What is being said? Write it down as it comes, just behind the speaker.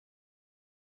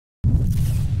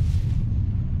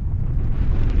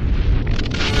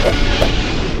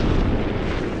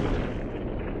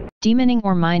Demining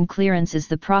or mine clearance is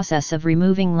the process of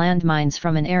removing landmines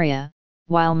from an area,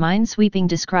 while minesweeping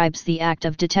describes the act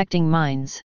of detecting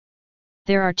mines.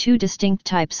 There are two distinct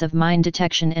types of mine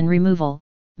detection and removal,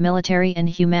 military and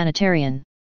humanitarian.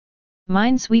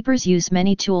 Minesweepers use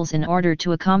many tools in order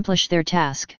to accomplish their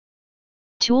task.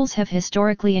 Tools have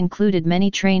historically included many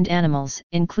trained animals,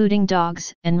 including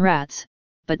dogs and rats,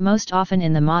 but most often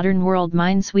in the modern world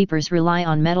minesweepers rely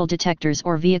on metal detectors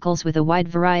or vehicles with a wide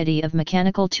variety of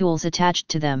mechanical tools attached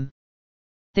to them.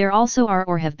 There also are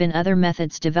or have been other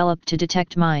methods developed to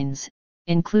detect mines,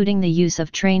 including the use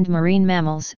of trained marine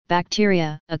mammals,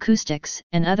 bacteria, acoustics,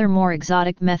 and other more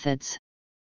exotic methods.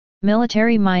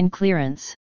 Military mine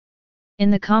clearance.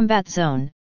 In the combat zone,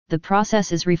 the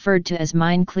process is referred to as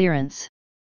mine clearance.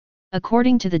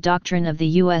 According to the doctrine of the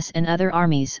U.S. and other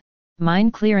armies,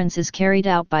 mine clearance is carried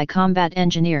out by combat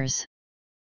engineers.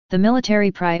 The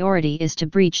military priority is to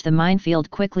breach the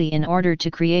minefield quickly in order to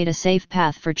create a safe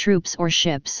path for troops or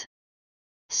ships.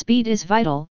 Speed is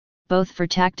vital, both for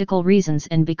tactical reasons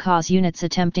and because units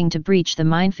attempting to breach the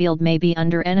minefield may be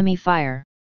under enemy fire.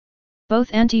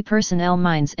 Both anti-personnel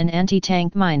mines and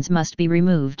anti-tank mines must be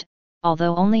removed,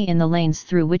 although only in the lanes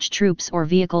through which troops or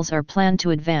vehicles are planned to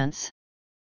advance.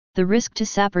 The risk to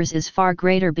sappers is far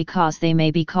greater because they may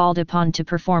be called upon to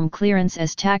perform clearance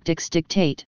as tactics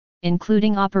dictate,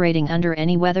 including operating under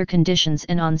any weather conditions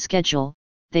and on schedule.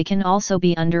 They can also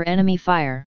be under enemy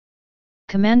fire.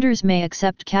 Commanders may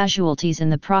accept casualties in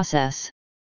the process.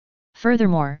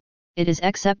 Furthermore, it is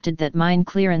accepted that mine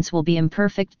clearance will be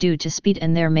imperfect due to speed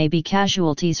and there may be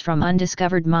casualties from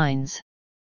undiscovered mines.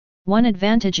 One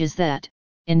advantage is that,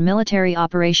 in military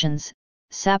operations,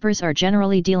 sappers are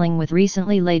generally dealing with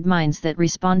recently laid mines that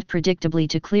respond predictably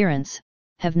to clearance,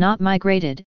 have not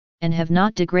migrated, and have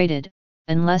not degraded.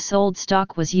 Unless old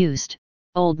stock was used,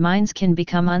 old mines can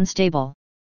become unstable.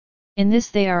 In this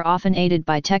they are often aided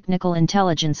by technical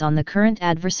intelligence on the current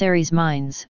adversary's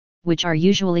mines, which are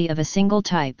usually of a single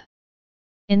type.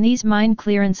 In these mine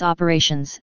clearance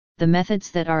operations, the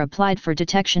methods that are applied for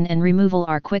detection and removal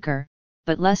are quicker,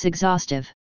 but less exhaustive.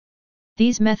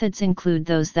 These methods include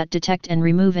those that detect and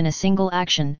remove in a single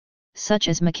action, such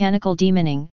as mechanical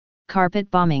demining, carpet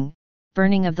bombing,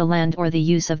 burning of the land or the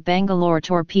use of Bangalore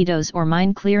torpedoes or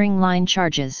mine-clearing line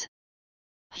charges.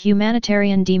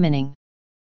 Humanitarian demining.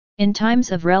 In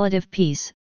times of relative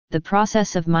peace, the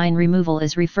process of mine removal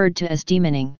is referred to as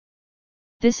demining.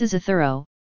 This is a thorough,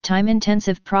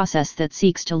 time-intensive process that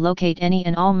seeks to locate any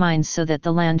and all mines so that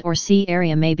the land or sea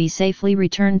area may be safely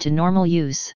returned to normal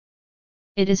use.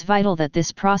 It is vital that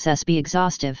this process be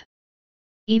exhaustive.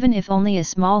 Even if only a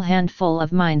small handful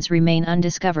of mines remain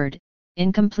undiscovered,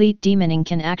 incomplete demining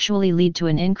can actually lead to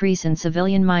an increase in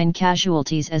civilian mine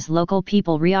casualties as local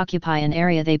people reoccupy an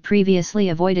area they previously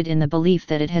avoided in the belief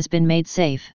that it has been made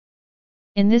safe.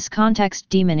 In this context,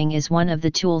 demining is one of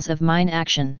the tools of mine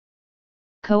action.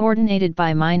 Coordinated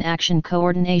by mine action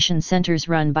coordination centers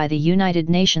run by the United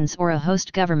Nations or a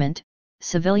host government,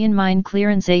 civilian mine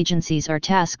clearance agencies are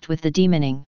tasked with the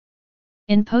demining.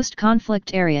 In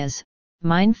post-conflict areas,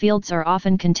 minefields are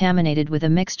often contaminated with a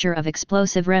mixture of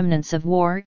explosive remnants of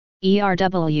war,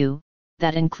 ERW,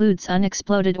 that includes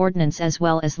unexploded ordnance as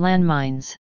well as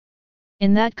landmines.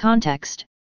 In that context,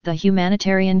 the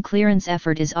humanitarian clearance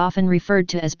effort is often referred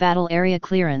to as battle area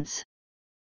clearance.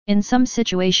 In some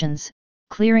situations,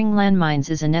 clearing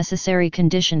landmines is a necessary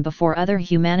condition before other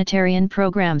humanitarian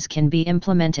programs can be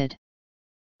implemented.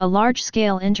 A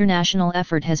large-scale international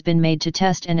effort has been made to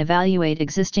test and evaluate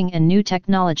existing and new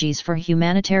technologies for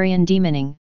humanitarian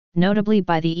demining, notably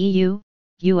by the EU,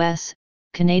 US,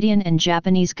 Canadian and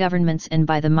Japanese governments and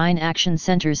by the mine action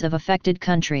centers of affected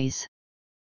countries.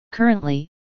 Currently,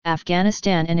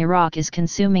 Afghanistan and Iraq is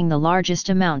consuming the largest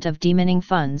amount of demining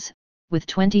funds, with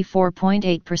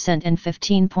 24.8% and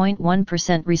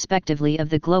 15.1% respectively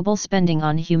of the global spending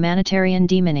on humanitarian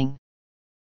demining.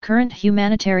 Current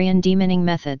humanitarian demining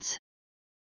methods.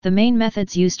 The main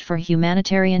methods used for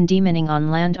humanitarian demining on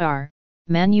land are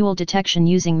manual detection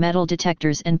using metal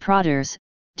detectors and prodders,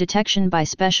 detection by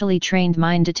specially trained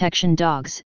mine detection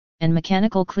dogs, and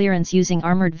mechanical clearance using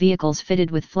armored vehicles fitted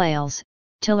with flails,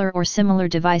 tiller or similar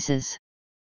devices.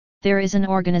 There is an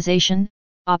organization,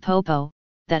 APOPO,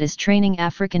 that is training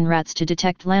African rats to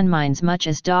detect landmines much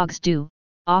as dogs do,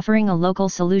 offering a local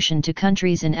solution to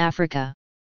countries in Africa.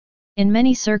 In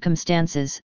many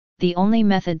circumstances, the only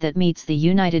method that meets the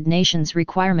United Nations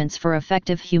requirements for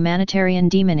effective humanitarian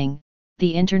demining,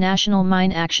 the International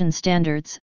Mine Action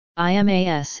Standards,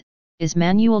 IMAS, is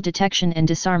manual detection and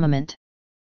disarmament.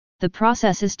 The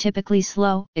process is typically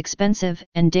slow, expensive,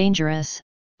 and dangerous,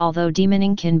 although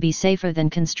demining can be safer than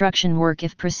construction work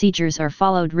if procedures are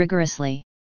followed rigorously.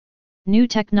 New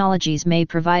technologies may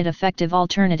provide effective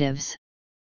alternatives.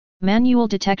 Manual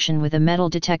detection with a metal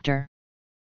detector.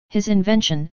 His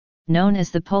invention, known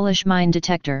as the Polish mine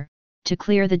detector, to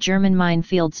clear the German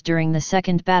minefields during the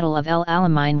Second Battle of El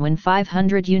Alamein when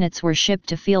 500 units were shipped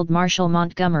to Field Marshal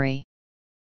Montgomery.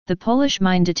 The Polish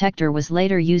mine detector was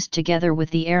later used together with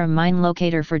the Aram mine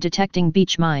locator for detecting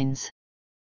beach mines.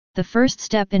 The first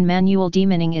step in manual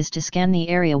demining is to scan the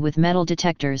area with metal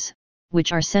detectors,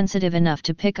 which are sensitive enough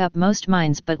to pick up most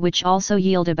mines but which also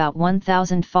yield about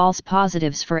 1,000 false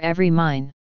positives for every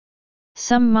mine.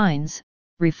 Some mines,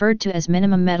 referred to as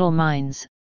minimum metal mines,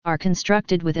 are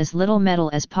constructed with as little metal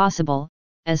as possible,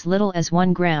 as little as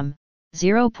 1 gram,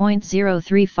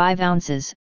 0.035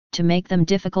 ounces, to make them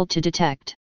difficult to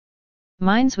detect.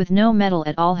 Mines with no metal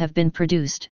at all have been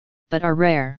produced, but are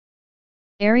rare.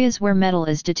 Areas where metal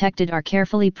is detected are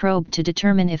carefully probed to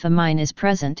determine if a mine is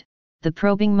present. The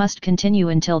probing must continue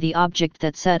until the object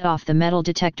that set off the metal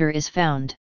detector is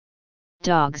found.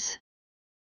 Dogs.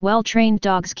 Well-trained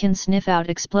dogs can sniff out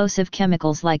explosive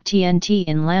chemicals like TNT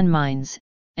in landmines,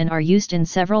 and are used in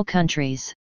several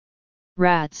countries.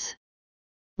 Rats.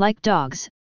 Like dogs,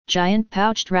 giant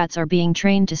pouched rats are being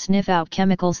trained to sniff out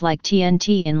chemicals like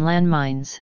TNT in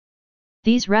landmines.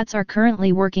 These rats are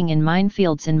currently working in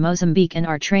minefields in Mozambique and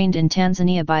are trained in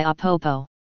Tanzania by Apopo.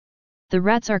 The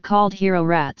rats are called hero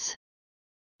rats.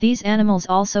 These animals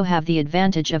also have the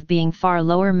advantage of being far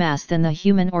lower mass than the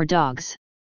human or dogs.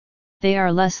 They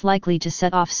are less likely to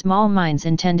set off small mines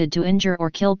intended to injure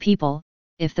or kill people,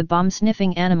 if the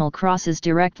bomb-sniffing animal crosses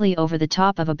directly over the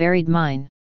top of a buried mine.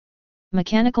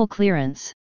 Mechanical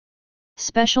clearance.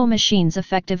 Special machines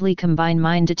effectively combine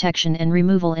mine detection and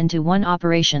removal into one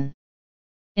operation.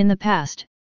 In the past,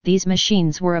 these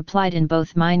machines were applied in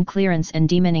both mine clearance and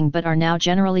demining but are now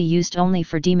generally used only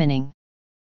for demining.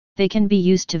 They can be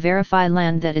used to verify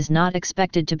land that is not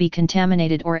expected to be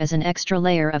contaminated or as an extra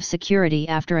layer of security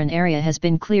after an area has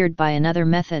been cleared by another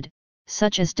method,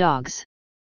 such as dogs.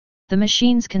 The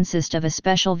machines consist of a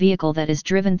special vehicle that is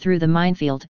driven through the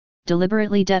minefield,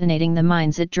 deliberately detonating the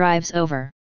mines it drives over.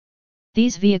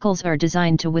 These vehicles are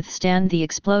designed to withstand the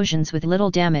explosions with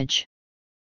little damage.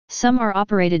 Some are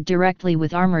operated directly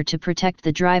with armor to protect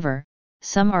the driver,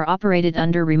 some are operated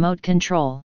under remote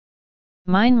control.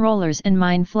 Mine rollers and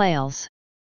mine flails.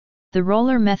 The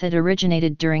roller method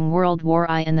originated during World War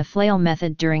I and the flail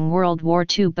method during World War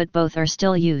II, but both are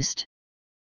still used.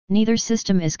 Neither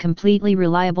system is completely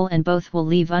reliable and both will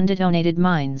leave undetonated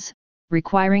mines,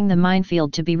 requiring the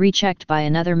minefield to be rechecked by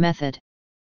another method.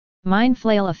 Mine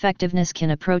flail effectiveness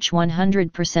can approach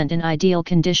 100% in ideal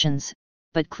conditions,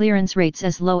 but clearance rates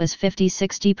as low as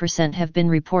 50–60% have been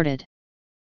reported.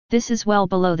 This is well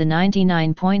below the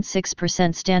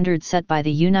 99.6% standard set by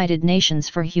the United Nations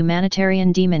for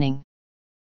humanitarian demining.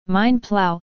 Mine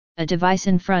plow, a device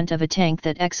in front of a tank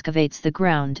that excavates the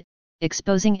ground,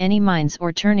 exposing any mines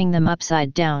or turning them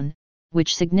upside down,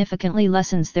 which significantly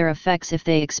lessens their effects if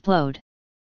they explode.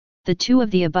 The two of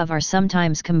the above are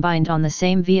sometimes combined on the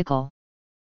same vehicle.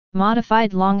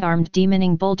 Modified long-armed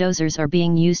demining bulldozers are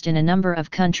being used in a number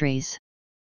of countries.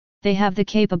 They have the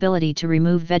capability to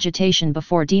remove vegetation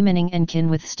before demining and can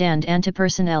withstand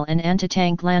anti-personnel and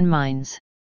anti-tank landmines.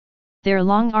 Their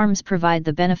long arms provide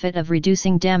the benefit of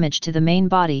reducing damage to the main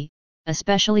body,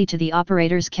 especially to the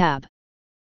operator's cab.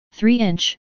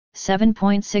 3-inch,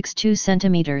 7.62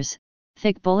 centimeters,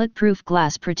 thick bulletproof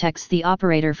glass protects the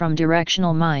operator from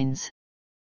directional mines.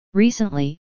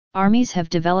 Recently, armies have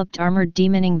developed armored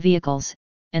demining vehicles,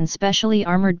 and specially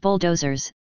armored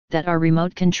bulldozers, that are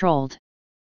remote-controlled.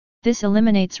 This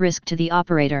eliminates risk to the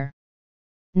operator.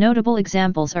 Notable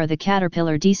examples are the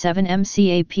Caterpillar D7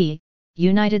 MCAP,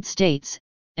 United States,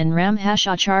 and Ram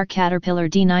Hashachar Caterpillar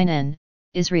D9N,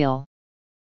 Israel.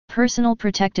 Personal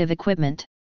protective equipment.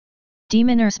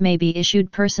 Deminers may be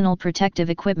issued personal protective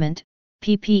equipment,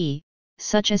 PPE,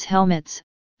 such as helmets,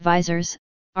 visors,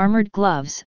 armored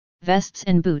gloves, vests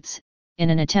and boots, in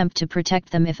an attempt to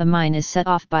protect them if a mine is set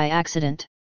off by accident.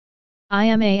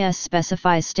 IMAS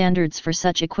specifies standards for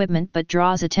such equipment but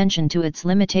draws attention to its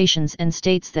limitations and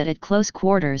states that at close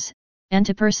quarters,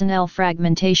 anti-personnel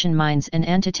fragmentation mines and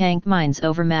anti-tank mines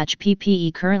overmatch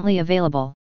PPE currently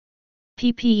available.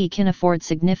 PPE can afford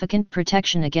significant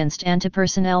protection against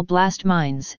anti-personnel blast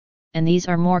mines, and these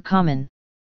are more common.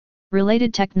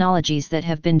 Related technologies that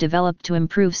have been developed to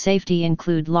improve safety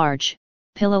include large,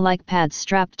 pillow-like pads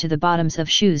strapped to the bottoms of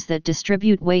shoes that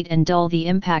distribute weight and dull the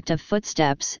impact of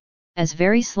footsteps, as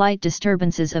very slight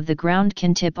disturbances of the ground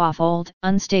can tip off old,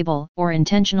 unstable, or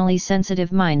intentionally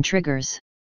sensitive mine triggers.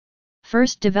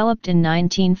 First developed in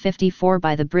 1954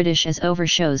 by the British as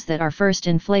overshoes that are first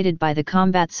inflated by the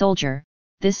combat soldier,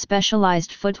 this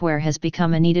specialized footwear has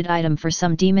become a needed item for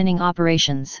some demining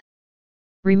operations.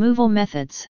 Removal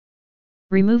methods.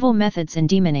 Removal methods in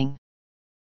demining.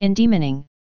 In demining,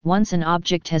 once an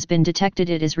object has been detected,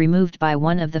 it is removed by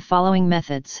one of the following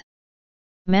methods.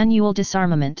 Manual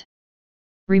disarmament.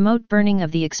 Remote burning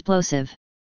of the explosive.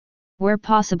 Where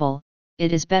possible,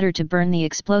 it is better to burn the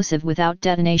explosive without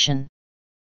detonation.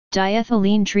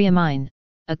 Diethylene triamine,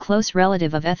 a close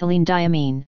relative of ethylene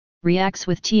diamine, reacts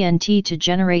with TNT to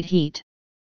generate heat.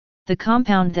 The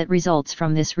compound that results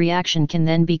from this reaction can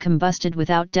then be combusted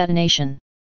without detonation.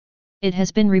 It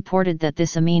has been reported that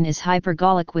this amine is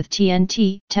hypergolic with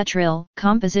TNT, tetryl,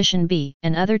 composition B,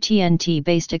 and other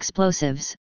TNT-based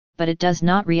explosives, but it does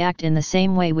not react in the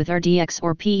same way with RDX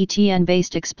or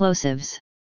PETN-based explosives.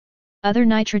 Other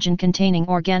nitrogen-containing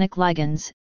organic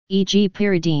ligands, e.g.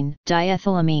 pyridine,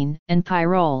 diethylamine, and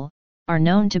pyrrole, are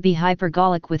known to be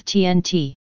hypergolic with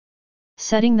TNT.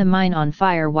 Setting the mine on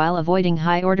fire while avoiding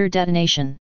high-order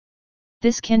detonation.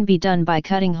 This can be done by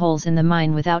cutting holes in the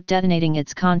mine without detonating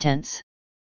its contents.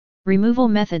 Removal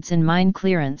methods in mine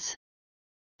clearance.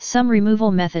 Some removal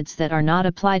methods that are not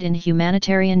applied in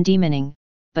humanitarian demining,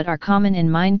 but are common in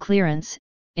mine clearance,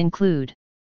 include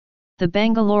the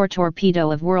Bangalore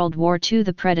torpedo of World War II,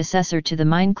 the predecessor to the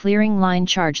mine-clearing line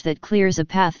charge that clears a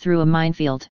path through a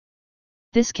minefield.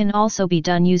 This can also be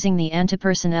done using the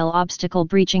anti-personnel obstacle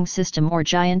breaching system or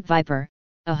Giant Viper,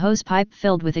 a hose pipe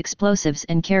filled with explosives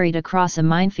and carried across a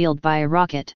minefield by a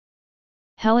rocket.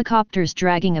 Helicopters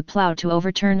dragging a plow to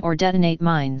overturn or detonate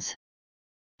mines.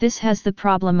 This has the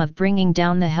problem of bringing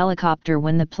down the helicopter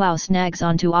when the plow snags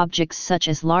onto objects such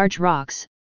as large rocks,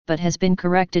 but has been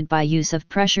corrected by use of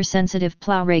pressure-sensitive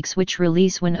plow rakes which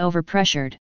release when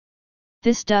overpressured.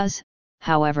 This does,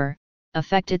 however,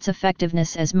 affect its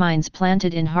effectiveness as mines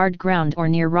planted in hard ground or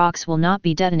near rocks will not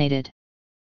be detonated.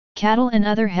 Cattle and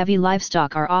other heavy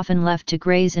livestock are often left to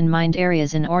graze in mined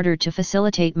areas in order to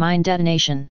facilitate mine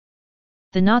detonation.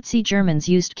 The Nazi Germans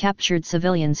used captured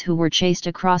civilians who were chased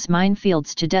across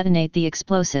minefields to detonate the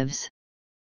explosives.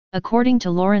 According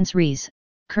to Lorenz Ries,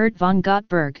 Kurt von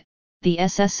Gottberg, the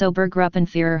SS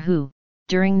Obergruppenführer who,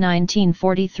 during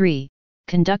 1943,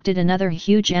 conducted another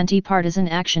huge anti-partisan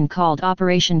action called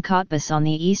Operation Cottbus on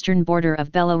the eastern border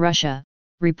of Belorussia,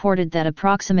 reported that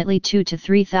approximately 2,000 to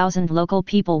 3,000 local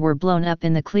people were blown up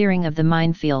in the clearing of the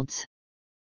minefields.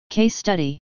 Case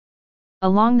study.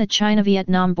 Along the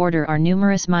China-Vietnam border are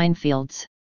numerous minefields.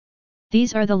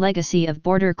 These are the legacy of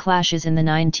border clashes in the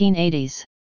 1980s.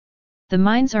 The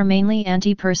mines are mainly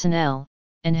anti-personnel,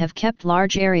 and have kept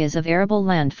large areas of arable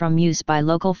land from use by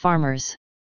local farmers.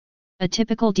 A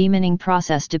typical demining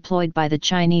process deployed by the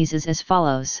Chinese is as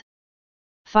follows.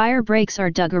 Fire breaks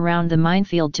are dug around the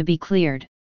minefield to be cleared.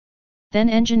 Then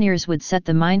engineers would set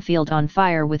the minefield on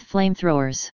fire with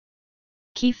flamethrowers.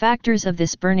 Key factors of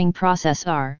this burning process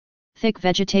are thick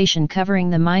vegetation covering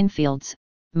the minefields.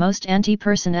 Most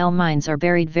anti-personnel mines are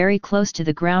buried very close to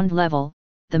the ground level.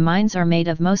 The mines are made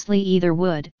of mostly either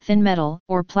wood, thin metal,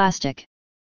 or plastic.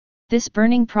 This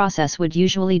burning process would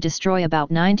usually destroy about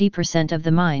 90% of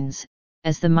the mines,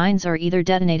 as the mines are either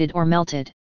detonated or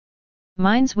melted.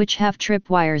 Mines which have trip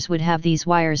wires would have these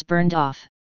wires burned off.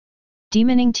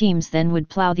 Demining teams then would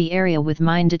plow the area with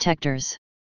mine detectors.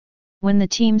 When the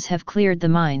teams have cleared the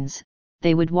mines,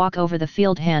 they would walk over the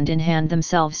field hand in hand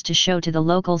themselves to show to the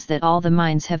locals that all the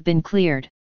mines have been cleared.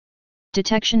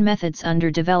 Detection methods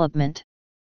under development.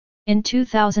 In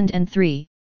 2003,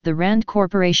 the RAND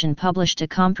Corporation published a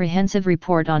comprehensive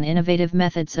report on innovative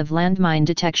methods of landmine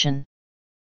detection.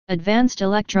 Advanced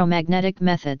electromagnetic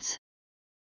methods.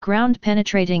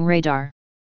 Ground-penetrating radar.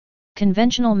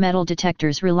 Conventional metal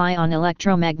detectors rely on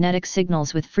electromagnetic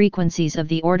signals with frequencies of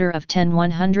the order of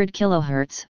 10-100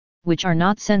 kHz, which are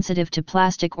not sensitive to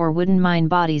plastic or wooden mine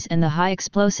bodies and the high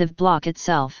explosive block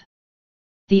itself.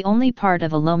 The only part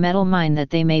of a low metal mine that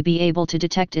they may be able to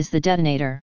detect is the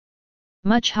detonator.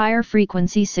 Much higher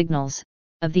frequency signals,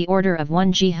 of the order of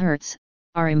 1 GHz,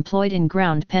 are employed in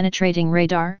ground-penetrating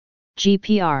radar,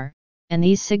 GPR, and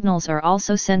these signals are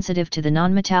also sensitive to the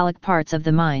non-metallic parts of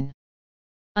the mine.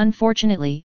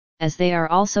 Unfortunately, as they are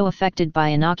also affected by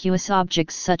innocuous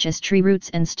objects such as tree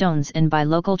roots and stones and by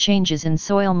local changes in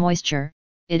soil moisture,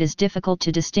 it is difficult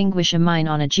to distinguish a mine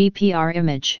on a GPR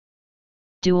image.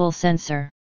 Dual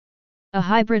sensor. A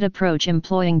hybrid approach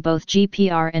employing both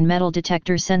GPR and metal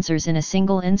detector sensors in a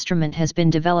single instrument has been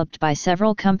developed by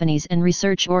several companies and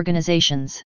research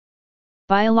organizations.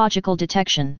 Biological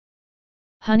detection.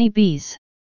 Honeybees.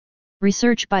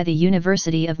 Research by the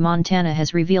University of Montana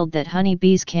has revealed that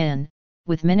honeybees can,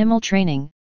 with minimal training,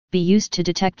 be used to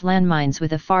detect landmines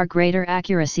with a far greater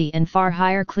accuracy and far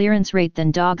higher clearance rate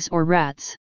than dogs or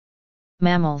rats.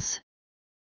 Mammals.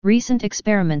 Recent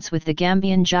experiments with the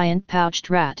Gambian giant pouched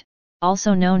rat,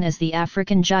 also known as the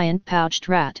African giant pouched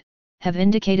rat, have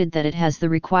indicated that it has the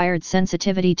required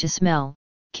sensitivity to smell,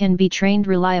 can be trained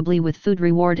reliably with food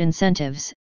reward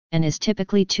incentives, and is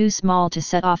typically too small to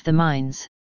set off the mines.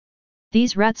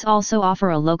 These rats also offer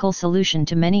a local solution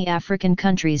to many African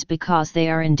countries because they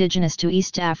are indigenous to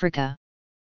East Africa.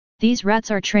 These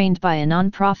rats are trained by a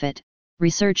non-profit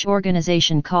research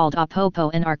organization called Apopo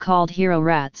and are called hero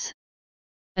rats.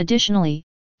 Additionally,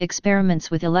 experiments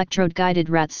with electrode-guided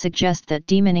rats suggest that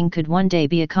demining could one day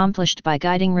be accomplished by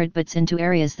guiding ratbats into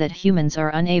areas that humans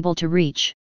are unable to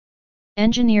reach.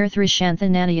 Engineer Thrishantha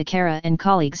Nandiyakara and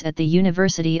colleagues at the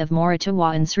University of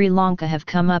Moratuwa in Sri Lanka have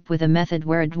come up with a method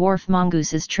where a dwarf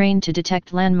mongoose is trained to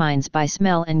detect landmines by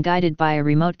smell and guided by a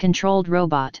remote-controlled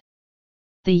robot.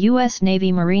 The U.S.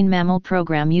 Navy Marine Mammal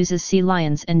Program uses sea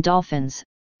lions and dolphins,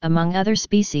 among other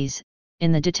species,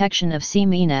 in the detection of sea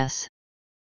meanness.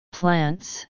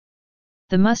 Plants.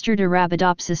 The mustard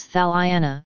Arabidopsis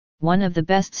thaliana, one of the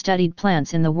best studied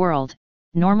plants in the world,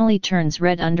 normally turns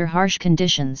red under harsh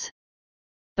conditions.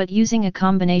 But using a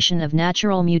combination of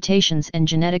natural mutations and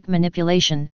genetic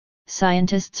manipulation,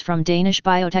 scientists from Danish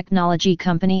biotechnology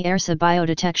company Ersa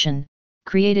Biodetection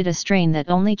created a strain that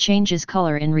only changes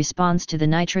color in response to the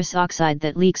nitrous oxide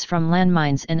that leaks from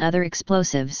landmines and other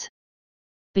explosives.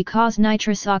 Because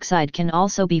nitrous oxide can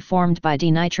also be formed by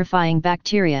denitrifying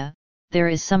bacteria, there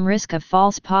is some risk of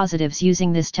false positives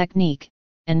using this technique,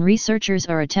 and researchers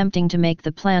are attempting to make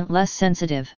the plant less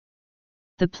sensitive.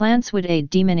 The plants would aid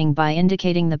demining by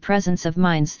indicating the presence of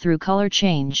mines through color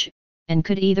change, and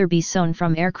could either be sown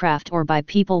from aircraft or by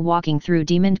people walking through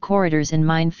demined corridors in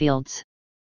minefields.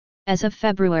 As of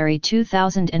February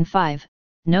 2005,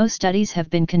 no studies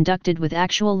have been conducted with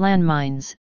actual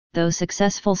landmines, though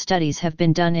successful studies have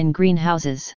been done in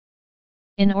greenhouses.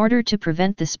 In order to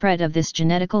prevent the spread of this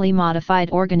genetically modified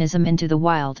organism into the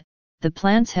wild, the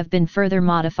plants have been further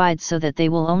modified so that they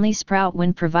will only sprout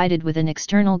when provided with an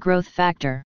external growth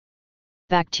factor.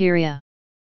 Bacteria.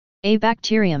 A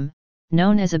bacterium,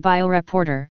 known as a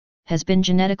bioreporter, has been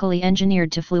genetically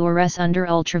engineered to fluoresce under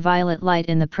ultraviolet light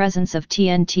in the presence of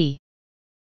TNT.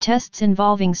 Tests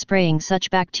involving spraying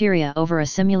such bacteria over a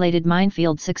simulated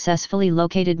minefield successfully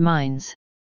located mines.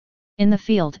 In the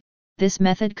field, this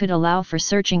method could allow for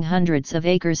searching hundreds of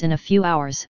acres in a few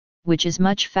hours, which is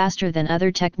much faster than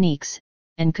other techniques,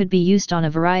 and could be used on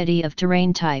a variety of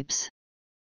terrain types.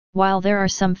 While there are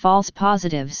some false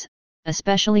positives,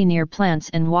 especially near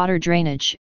plants and water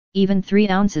drainage, even 3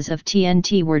 ounces of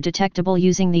TNT were detectable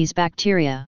using these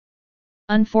bacteria.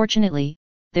 Unfortunately,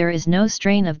 there is no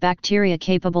strain of bacteria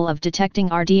capable of detecting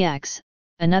RDX,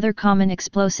 another common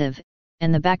explosive,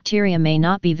 and the bacteria may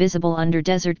not be visible under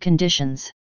desert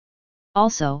conditions.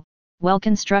 Also,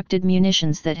 well-constructed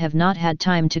munitions that have not had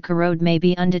time to corrode may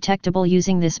be undetectable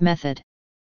using this method.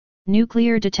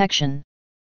 Nuclear detection.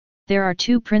 There are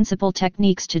 2 principal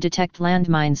techniques to detect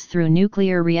landmines through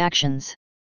nuclear reactions.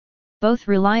 Both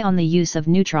rely on the use of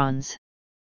neutrons.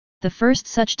 The first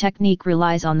such technique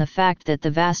relies on the fact that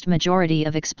the vast majority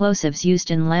of explosives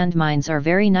used in landmines are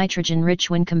very nitrogen-rich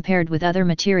when compared with other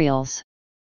materials.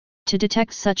 To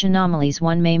detect such anomalies,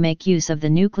 one may make use of the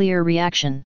nuclear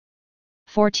reaction.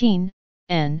 14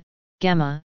 N,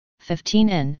 gamma, 15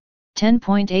 N,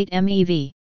 10.8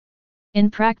 MeV.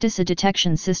 In practice, a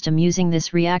detection system using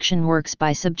this reaction works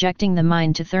by subjecting the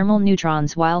mine to thermal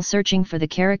neutrons while searching for the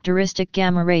characteristic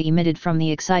gamma ray emitted from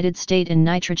the excited state in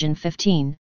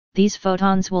nitrogen-15. These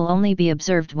photons will only be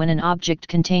observed when an object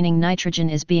containing nitrogen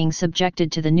is being subjected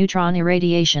to the neutron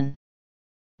irradiation.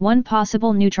 One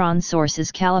possible neutron source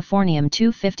is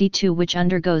californium-252, which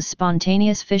undergoes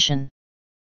spontaneous fission.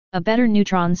 A better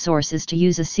neutron source is to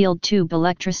use a sealed tube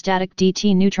electrostatic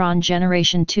DT neutron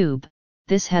generation tube.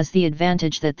 This has the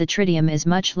advantage that the tritium is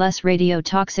much less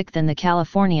radiotoxic than the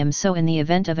californium, so in the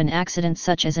event of an accident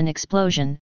such as an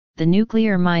explosion, the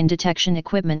nuclear mine detection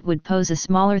equipment would pose a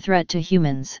smaller threat to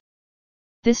humans.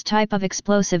 This type of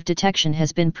explosive detection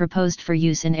has been proposed for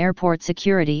use in airport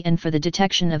security and for the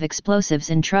detection of explosives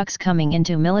in trucks coming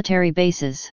into military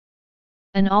bases.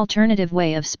 An alternative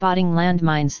way of spotting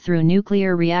landmines through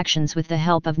nuclear reactions with the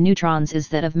help of neutrons is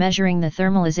that of measuring the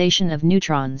thermalization of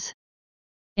neutrons.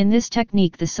 In this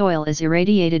technique, the soil is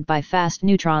irradiated by fast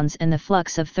neutrons and the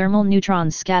flux of thermal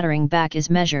neutrons scattering back is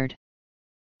measured.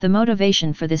 The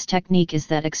motivation for this technique is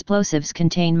that explosives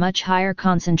contain much higher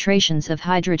concentrations of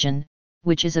hydrogen,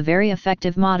 which is a very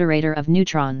effective moderator of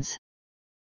neutrons.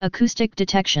 Acoustic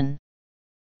detection.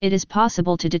 It is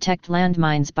possible to detect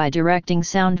landmines by directing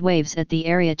sound waves at the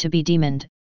area to be demined,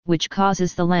 which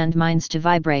causes the landmines to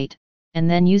vibrate, and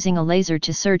then using a laser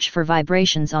to search for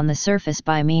vibrations on the surface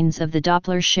by means of the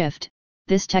Doppler shift.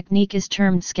 This technique is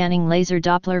termed scanning laser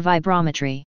Doppler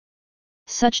vibrometry.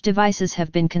 Such devices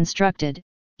have been constructed,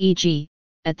 e.g.,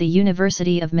 at the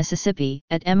University of Mississippi,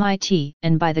 at MIT,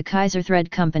 and by the Kaiser Thread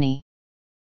Company.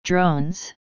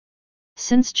 Drones.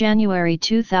 Since January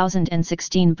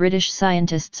 2016, British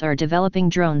scientists are developing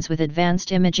drones with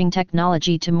advanced imaging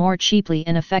technology to more cheaply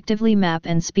and effectively map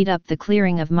and speed up the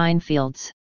clearing of minefields.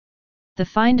 The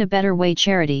Find a Better Way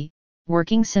charity,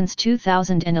 working since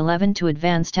 2011 to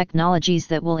advance technologies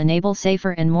that will enable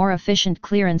safer and more efficient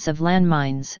clearance of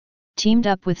landmines, teamed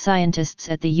up with scientists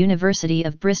at the University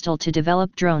of Bristol to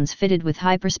develop drones fitted with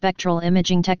hyperspectral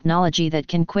imaging technology that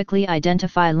can quickly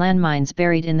identify landmines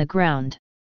buried in the ground.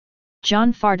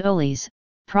 John Fardolies,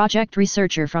 project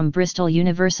researcher from Bristol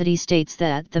University, states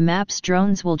that the maps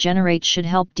drones will generate should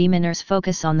help deminers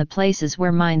focus on the places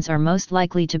where mines are most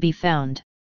likely to be found.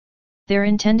 Their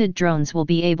intended drones will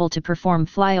be able to perform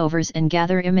flyovers and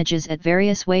gather images at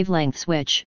various wavelengths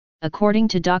which, according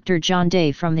to Dr. John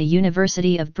Day from the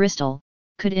University of Bristol,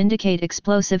 could indicate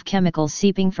explosive chemicals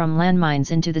seeping from landmines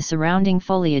into the surrounding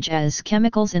foliage, as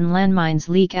chemicals in landmines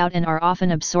leak out and are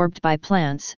often absorbed by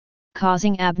plants,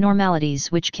 causing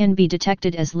abnormalities which can be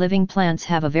detected as living plants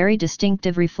have a very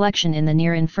distinctive reflection in the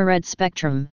near-infrared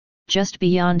spectrum, just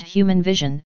beyond human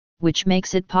vision, which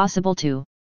makes it possible to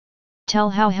tell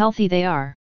how healthy they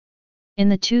are. In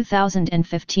the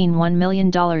 2015 $1 million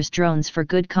Drones for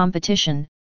Good competition,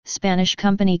 Spanish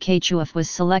company Quotient was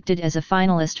selected as a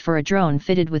finalist for a drone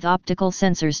fitted with optical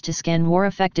sensors to scan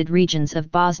war-affected regions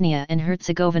of Bosnia and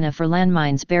Herzegovina for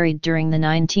landmines buried during the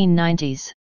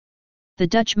 1990s. The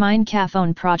Dutch Mine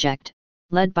Cafone project,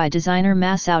 led by designer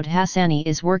Masoud Hassani,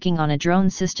 is working on a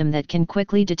drone system that can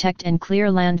quickly detect and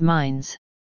clear land mines.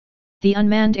 The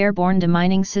unmanned airborne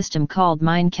demining system called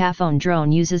Mine Cafone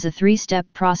drone uses a three-step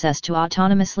process to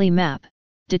autonomously map,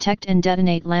 detect and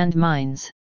detonate land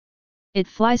mines. It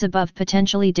flies above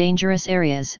potentially dangerous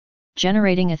areas,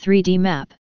 generating a 3D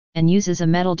map, and uses a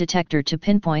metal detector to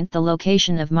pinpoint the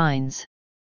location of mines.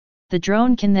 The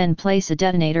drone can then place a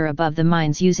detonator above the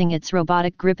mines using its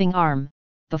robotic gripping arm,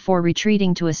 before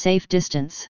retreating to a safe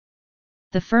distance.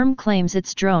 The firm claims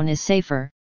its drone is safer,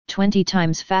 20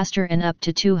 times faster and up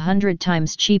to 200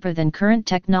 times cheaper than current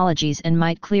technologies, and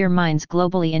might clear mines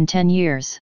globally in 10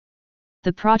 years.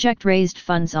 The project raised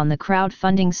funds on the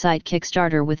crowdfunding site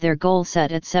Kickstarter, with their goal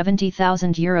set at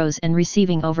 €70,000 and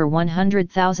receiving over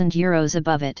 €100,000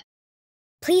 above it.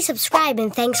 Please subscribe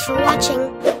and thanks for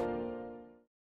watching.